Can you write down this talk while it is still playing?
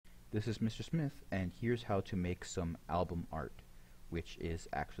This is Mr. Smith, and here's how to make some album art, which is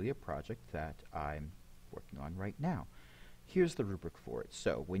actually a project that I'm working on right now. Here's the rubric for it.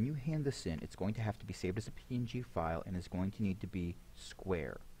 So when you hand this in, it's going to have to be saved as a PNG file and is going to need to be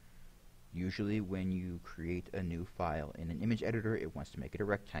square. Usually when you create a new file in an image editor, it wants to make it a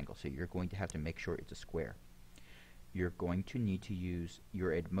rectangle, so you're going to have to make sure it's a square. You're going to need to use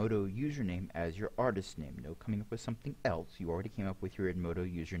your Edmodo username as your artist name. No coming up with something else. You already came up with your Edmodo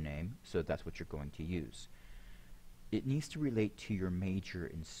username, so that's what you're going to use. It needs to relate to your major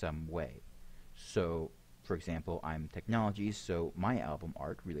in some way. So, for example, I'm technology, so my album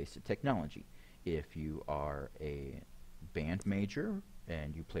art relates to technology. If you are a band major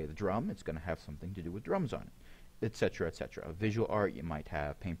and you play the drum, it's going to have something to do with drums on it, etc., etc. A visual art, you might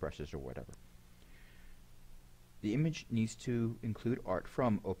have paintbrushes or whatever. The image needs to include art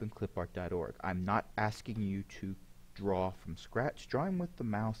from openclipart.org. I'm not asking you to draw from scratch. Drawing with the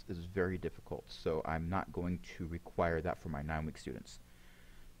mouse is very difficult, so I'm not going to require that for my 9-week students.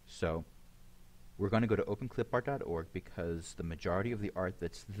 So we're going to go to openclipart.org because the majority of the art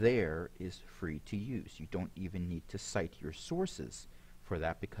that's there is free to use. You don't even need to cite your sources for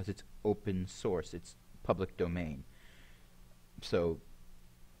that because it's open source. It's public domain. So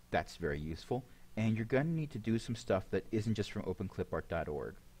that's very useful. And you're going to need to do some stuff that isn't just from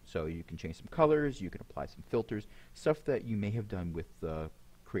openclipart.org. So you can change some colors, you can apply some filters, stuff that you may have done with the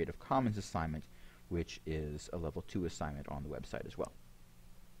Creative Commons assignment, which is a level 2 assignment on the website as well.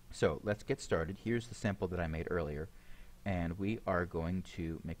 So let's get started. Here's the sample that I made earlier, and we are going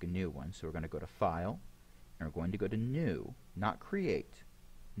to make a new one. So we're going to go to File, and we're going to go to New, not Create,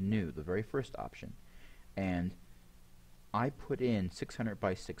 New, the very first option. And I put in 600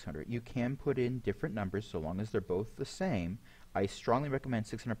 by 600. You can put in different numbers so long as they're both the same. I strongly recommend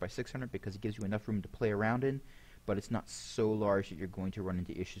 600 by 600 because it gives you enough room to play around in, but it's not so large that you're going to run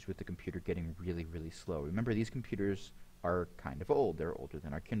into issues with the computer getting really, really slow. Remember, these computers are kind of old. They're older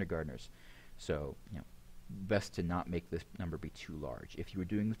than our kindergartners. So, best to not make this number be too large. If you were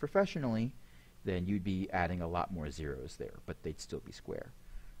doing this professionally, then you'd be adding a lot more zeros there, but they'd still be square.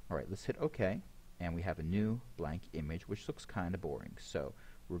 All right, let's hit OK. And we have a new blank image, which looks kind of boring. So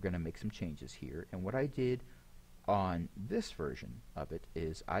we're going to make some changes here. And what I did on this version of it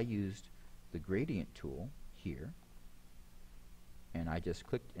is I used the gradient tool here, and I just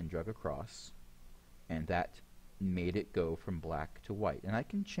clicked and drug across, and that made it go from black to white. And I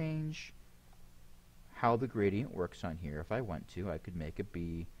can change how the gradient works on here if I want to. I could make it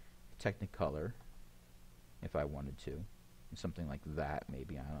be Technicolor if I wanted to, something like that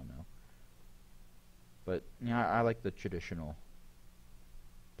maybe, I don't know. But I like the traditional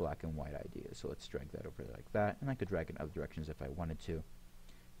black and white idea, so let's drag that over like that, and I could drag in other directions if I wanted to.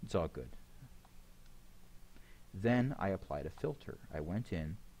 It's all good. Then I applied a filter. I went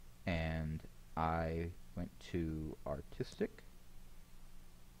in and I went to Artistic,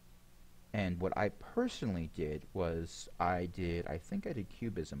 and what I personally did was I think I did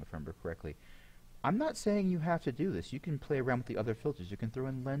Cubism if I remember correctly. I'm not saying you have to do this. You can play around with the other filters. You can throw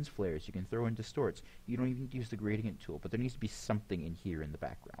in lens flares. You can throw in distorts. You don't even need to use the gradient tool, but there needs to be something in here in the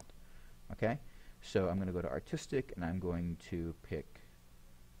background. Okay? So I'm going to go to Artistic, and I'm going to pick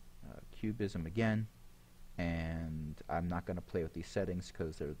Cubism again, and I'm not going to play with these settings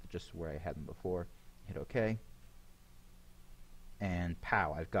because they're just where I had them before. Hit OK. And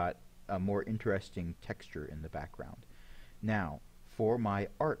pow, I've got a more interesting texture in the background. Now, for my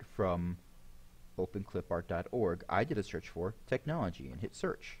art from openclipart.org, I did a search for technology and hit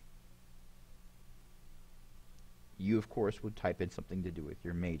search. You, of course, would type in something to do with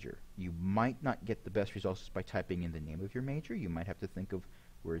your major. You might not get the best results just by typing in the name of your major. You might have to think of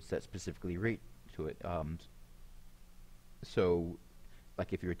words that specifically relate to it. So,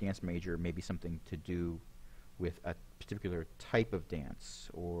 like if you're a dance major, maybe something to do with a particular type of dance,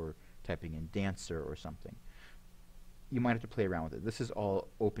 or typing in dancer or something. You might have to play around with it. This is all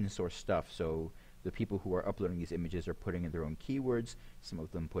open source stuff, so the people who are uploading these images are putting in their own keywords. Some of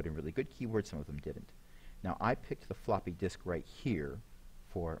them put in really good keywords, some of them didn't. Now I picked the floppy disk right here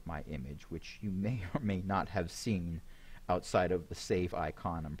for my image, which you may or may not have seen outside of the save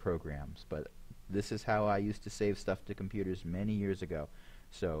icon on programs, but this is how I used to save stuff to computers many years ago.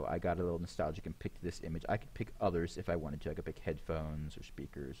 So I got a little nostalgic and picked this image. I could pick others if I wanted to. I could pick headphones or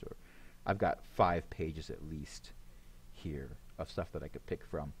speakers, or I've got 5 pages at least here of stuff that I could pick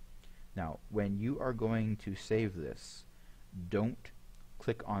from. Now, when you are going to save this, don't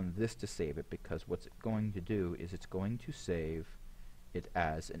click on this to save it, because what's it going to do is it's going to save it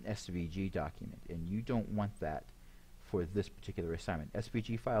as an SVG document, and you don't want that for this particular assignment.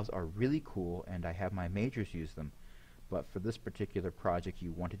 SVG files are really cool, and I have my majors use them, But for this particular project,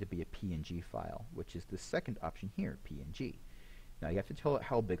 you want it to be a PNG file, which is the second option here, PNG. Now you have to tell it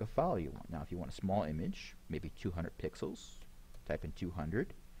how big a file you want. Now if you want a small image, maybe 200 pixels, type in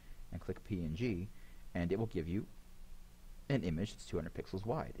 200 and click PNG, and it will give you an image that's 200 pixels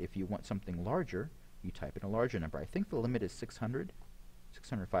wide. If you want something larger, you type in a larger number. I think the limit is 600,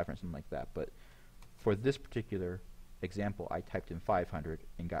 500, something like that. But for this particular example, I typed in 500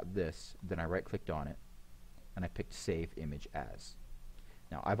 and got this. Then I right-clicked on it, and I picked Save Image As.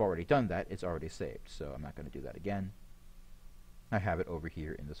 Now, I've already done that. It's already saved, so I'm not going to do that again. I have it over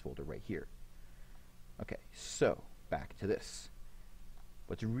here in this folder right here. Okay, so back to this.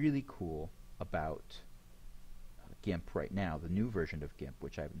 What's really cool about GIMP right now, the new version of GIMP,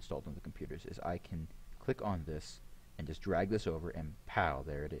 which I've installed on the computers, is I can click on this and just drag this over, and pow,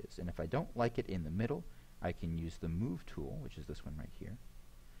 there it is. And if I don't like it in the middle, I can use the Move tool, which is this one right here,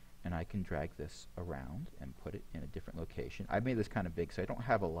 and I can drag this around and put it in a different location. I've made this kind of big, so I don't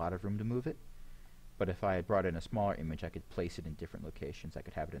have a lot of room to move it, but if I had brought in a smaller image, I could place it in different locations. I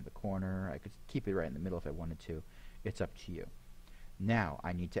could have it in the corner, I could keep it right in the middle if I wanted to. It's up to you. Now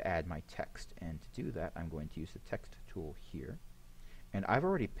I need to add my text, and to do that I'm going to use the text tool here. And I've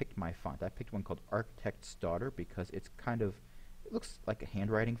already picked my font. I picked one called Architect's Daughter because it's kind of, it looks like a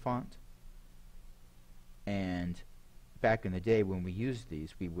handwriting font. And back in the day when we used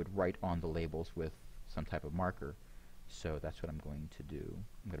these, we would write on the labels with some type of marker. So that's what I'm going to do.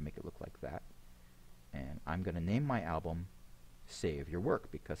 I'm going to make it look like that. And I'm going to name my album Save Your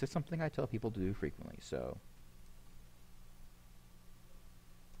Work because it's something I tell people to do frequently. So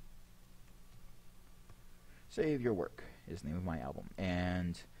Save Your Work is the name of my album.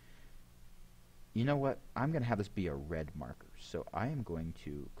 And you know what? I'm going to have this be a red marker. So I am going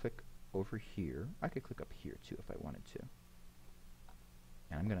to click over here. I could click up here too if I wanted to.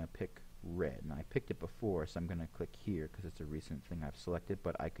 And I'm going to pick red. And I picked it before, so I'm going to click here because it's a recent thing I've selected,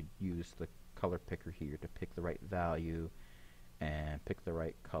 but I could use the color picker here to pick the right value and pick the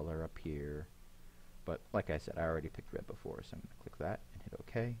right color up here. But like I said, I already picked red before, so I'm going to click that and hit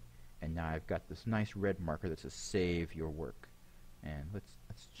OK. And now I've got this nice red marker that says Save Your Work. And let's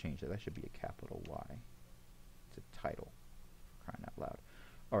change that. That should be a capital Y. It's a title, for crying out loud.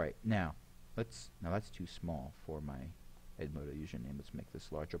 Alright, now that's too small for my Edmodo username. Let's make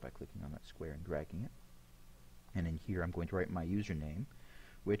this larger by clicking on that square and dragging it. And in here I'm going to write my username,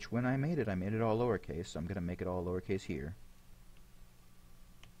 which when I made it all lowercase, so I'm going to make it all lowercase here.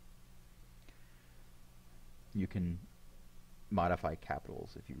 You can modify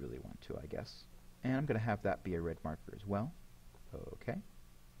capitals if you really want to, I guess. And I'm going to have that be a red marker as well. Okay.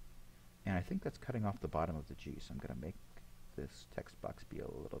 And I think that's cutting off the bottom of the G, so I'm going to make this text box be a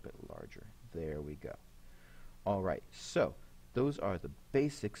little bit larger. There we go. Alright, so those are the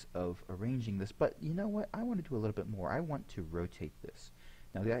basics of arranging this, but you know what? I want to do a little bit more. I want to rotate this.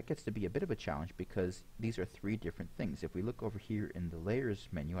 Now that gets to be a bit of a challenge because these are three different things. If we look over here in the Layers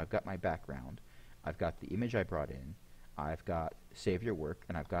menu, I've got my background, I've got the image I brought in, I've got Save Your Work,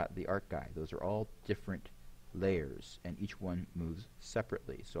 and I've got the art guide. Those are all different layers, and each one moves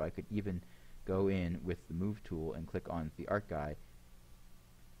separately. So I could even go in with the Move tool and click on the art guide,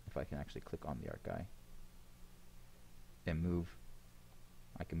 if I can actually click on the art guide, and move.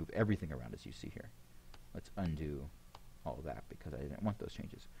 I can move everything around as you see here. Let's undo all of that because I didn't want those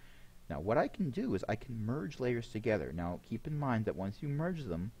changes. Now what I can do is I can merge layers together. Now keep in mind that once you merge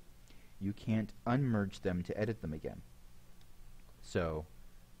them, you can't unmerge them to edit them again. So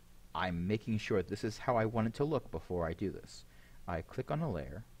I'm making sure this is how I want it to look before I do this. I click on a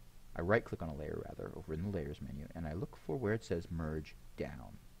layer, I right click on a layer rather over in the Layers menu, and I look for where it says Merge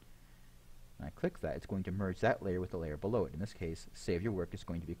Down. And I click that, it's going to merge that layer with the layer below it. In this case, Save Your Work is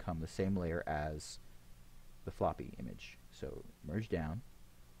going to become the same layer as the floppy image. So merge down,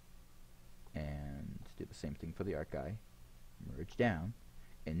 and do the same thing for the art guy. Merge down,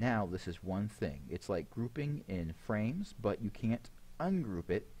 and now this is one thing. It's like grouping in frames, but you can't ungroup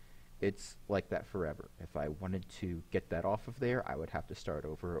it. It's like that forever. If I wanted to get that off of there, I would have to start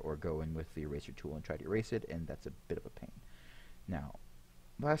over or go in with the eraser tool and try to erase it, and that's a bit of a pain. Now,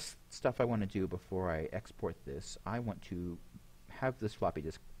 last stuff I want to do before I export this, I want to have this floppy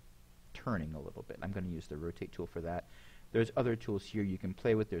disk turning a little bit. I'm going to use the rotate tool for that. There's other tools here you can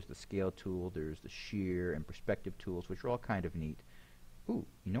play with. There's the scale tool, there's the shear and perspective tools, which are all kind of neat. Ooh,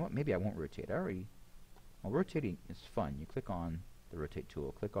 you know what? Maybe I won't rotate. Well, rotating is fun. You click on the rotate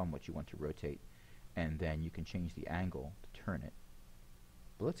tool, click on what you want to rotate, and then you can change the angle to turn it.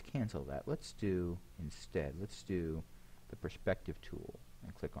 But let's cancel that. Let's do the perspective tool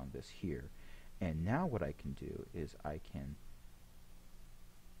and click on this here. And now what I can do is I can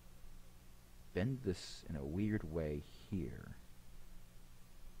bend this in a weird way here,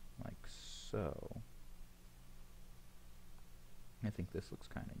 like so. I think this looks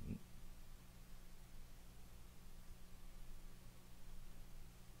kind of neat.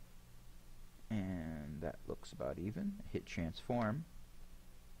 And that looks about even. Hit transform,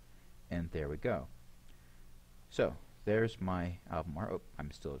 and there we go. So there's my album art. Oh,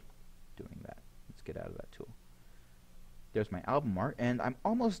 I'm still doing that. Let's get out of that tool. There's my album art, and I'm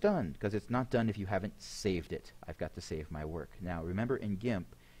almost done, because it's not done if you haven't saved it. I've got to save my work. Now remember, in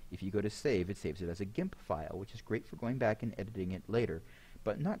GIMP, if you go to save, it saves it as a GIMP file, which is great for going back and editing it later,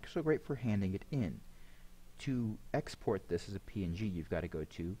 but not so great for handing it in. To export this as a PNG, you've got to go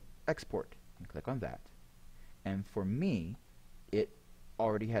to Export, and click on that. And for me, it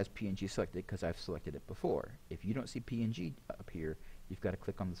already has PNG selected because I've selected it before. If you don't see PNG up here, you've got to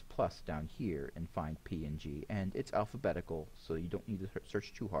click on this plus down here and find PNG, and it's alphabetical, so you don't need to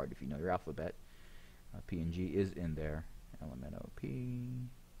search too hard if you know your alphabet. PNG is in there, LMNOP,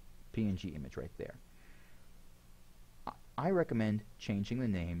 PNG image right there. I recommend changing the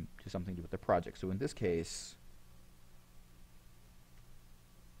name to something to do with the project. So in this case,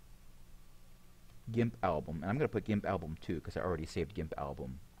 GIMP album, and I'm going to put GIMP album 2 because I already saved GIMP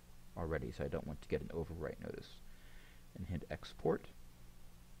album already, so I don't want to get an overwrite notice. And hit export.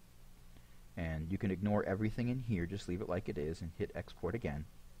 And you can ignore everything in here, just leave it like it is, and hit export again.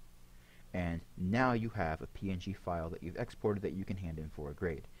 And now you have a PNG file that you've exported that you can hand in for a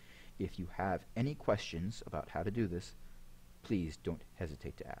grade. If you have any questions about how to do this, please don't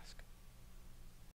hesitate to ask.